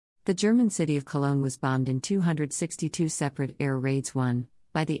The German city of Cologne was bombed in 262 separate air raids, one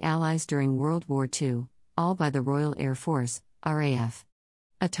by the Allies during World War II, all by the Royal Air Force, RAF.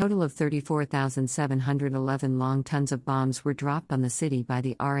 A total of 34,711 long tons of bombs were dropped on the city by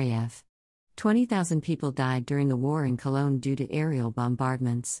the RAF. 20,000 people died during the war in Cologne due to aerial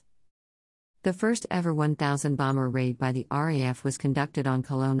bombardments. The first ever 1,000 bomber raid by the RAF was conducted on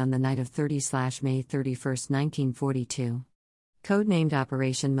Cologne on the night of 30/May 31, 1942. Codenamed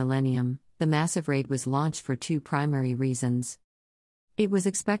Operation Millennium, the massive raid was launched for two primary reasons. It was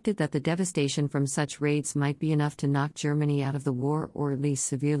expected that the devastation from such raids might be enough to knock Germany out of the war or at least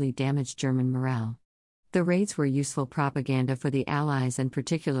severely damage German morale. The raids were useful propaganda for the Allies and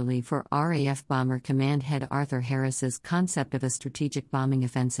particularly for RAF Bomber Command head Arthur Harris's concept of a strategic bombing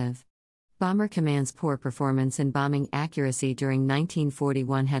offensive. Bomber Command's poor performance in bombing accuracy during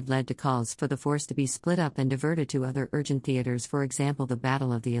 1941 had led to calls for the force to be split up and diverted to other urgent theaters, for example the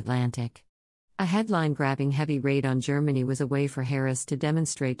Battle of the Atlantic. A headline-grabbing heavy raid on Germany was a way for Harris to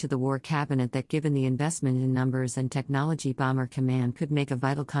demonstrate to the War Cabinet that given the investment in numbers and technology, Bomber Command could make a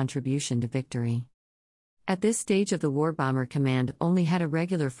vital contribution to victory. At this stage of the war, Bomber Command only had a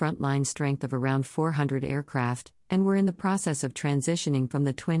regular frontline strength of around 400 aircraft, and were in the process of transitioning from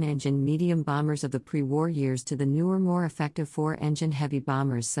the twin-engine medium bombers of the pre-war years to the newer, more effective four-engine heavy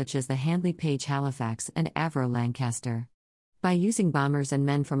bombers such as the Handley Page Halifax and Avro Lancaster. By using bombers and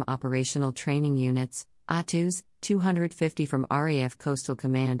men from operational training units, A2s, 250 from RAF Coastal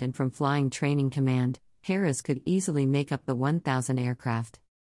Command and from Flying Training Command, Harris could easily make up the 1,000 aircraft.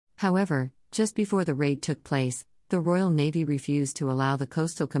 However, just before the raid took place, the Royal Navy refused to allow the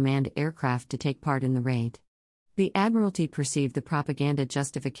Coastal Command aircraft to take part in the raid. The Admiralty perceived the propaganda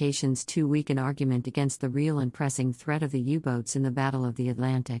justifications too weak an argument against the real and pressing threat of the U-boats in the Battle of the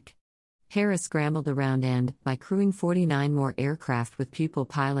Atlantic. Harris scrambled around and, by crewing 49 more aircraft with pupil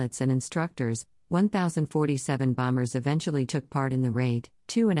pilots and instructors, 1,047 bombers eventually took part in the raid,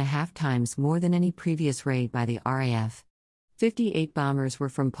 2.5 times more than any previous raid by the RAF. 58 bombers were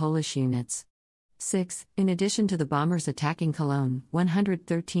from Polish units. 6. In addition to the bombers attacking Cologne,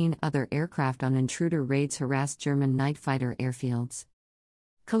 113 other aircraft on intruder raids harassed German night fighter airfields.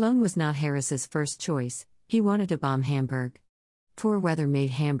 Cologne was not Harris's first choice, he wanted to bomb Hamburg. Poor weather made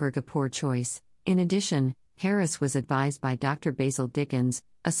Hamburg a poor choice. In addition, Harris was advised by Dr. Basil Dickens,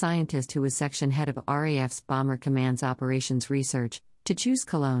 a scientist who was section head of RAF's Bomber Command's operations research, to choose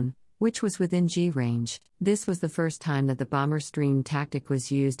Cologne, which was within G range. This was the first time that the bomber stream tactic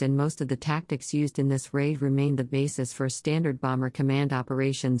was used, and most of the tactics used in this raid remained the basis for standard Bomber Command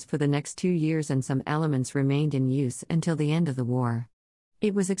operations for the next 2 years, and some elements remained in use until the end of the war.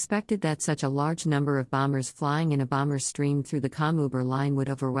 It was expected that such a large number of bombers flying in a bomber stream through the Kammhuber line would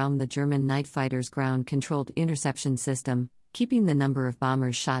overwhelm the German night fighters' ground-controlled interception system, keeping the number of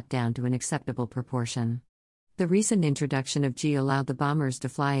bombers shot down to an acceptable proportion. The recent introduction of G allowed the bombers to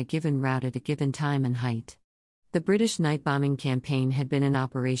fly a given route at a given time and height. The British night bombing campaign had been in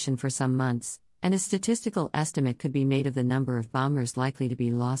operation for some months, and a statistical estimate could be made of the number of bombers likely to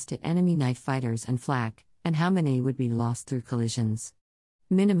be lost to enemy night fighters and flak, and how many would be lost through collisions.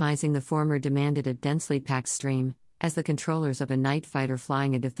 Minimizing the former demanded a densely packed stream, as the controllers of a night fighter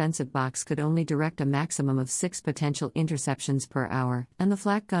flying a defensive box could only direct a maximum of 6 potential interceptions per hour, and the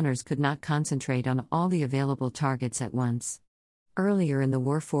flak gunners could not concentrate on all the available targets at once. Earlier in the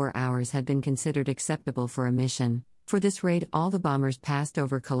war, 4 hours had been considered acceptable for a mission. For this raid, all the bombers passed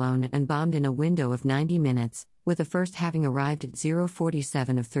over Cologne and bombed in a window of 90 minutes, with the first having arrived at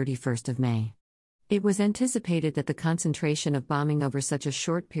 0:47 of 31st of May. It was anticipated that the concentration of bombing over such a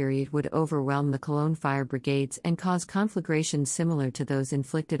short period would overwhelm the Cologne fire brigades and cause conflagrations similar to those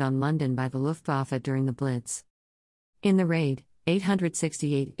inflicted on London by the Luftwaffe during the Blitz. In the raid,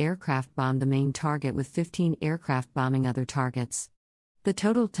 868 aircraft bombed the main target, with 15 aircraft bombing other targets. The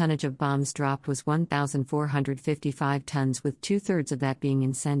total tonnage of bombs dropped was 1,455 tons, with 2/3 of that being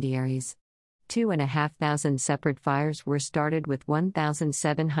incendiaries. 2,500 separate fires were started, with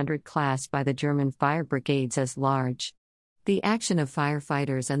 1,700 classed by the German fire brigades as large. The action of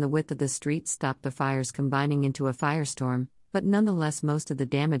firefighters and the width of the street stopped the fires combining into a firestorm, but nonetheless most of the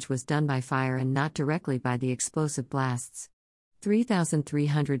damage was done by fire and not directly by the explosive blasts.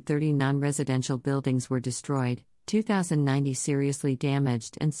 3,330 non-residential buildings were destroyed, 2,090 seriously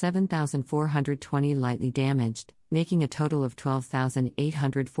damaged and 7,420 lightly damaged, making a total of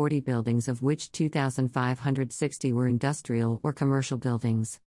 12,840 buildings, of which 2,560 were industrial or commercial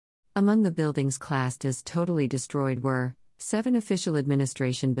buildings. Among the buildings classed as totally destroyed were 7 official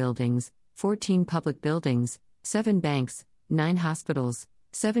administration buildings, 14 public buildings, 7 banks, 9 hospitals,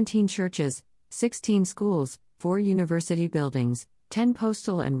 17 churches, 16 schools, 4 university buildings, 10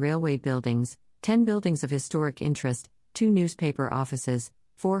 postal and railway buildings, 10 buildings of historic interest, 2 newspaper offices,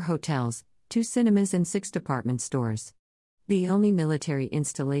 4 hotels, 2 cinemas and 6 department stores. The only military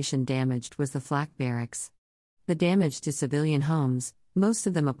installation damaged was the flak barracks. The damage to civilian homes, most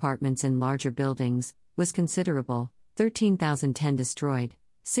of them apartments in larger buildings, was considerable: 13,010 destroyed,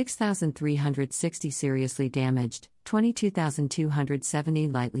 6,360 seriously damaged, 22,270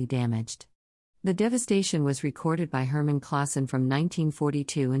 lightly damaged. The devastation was recorded by Hermann Clausen from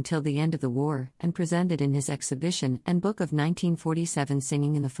 1942 until the end of the war and presented in his exhibition and book of 1947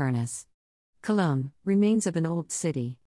 Singing in the Furnace. Cologne, Remains of an Old City.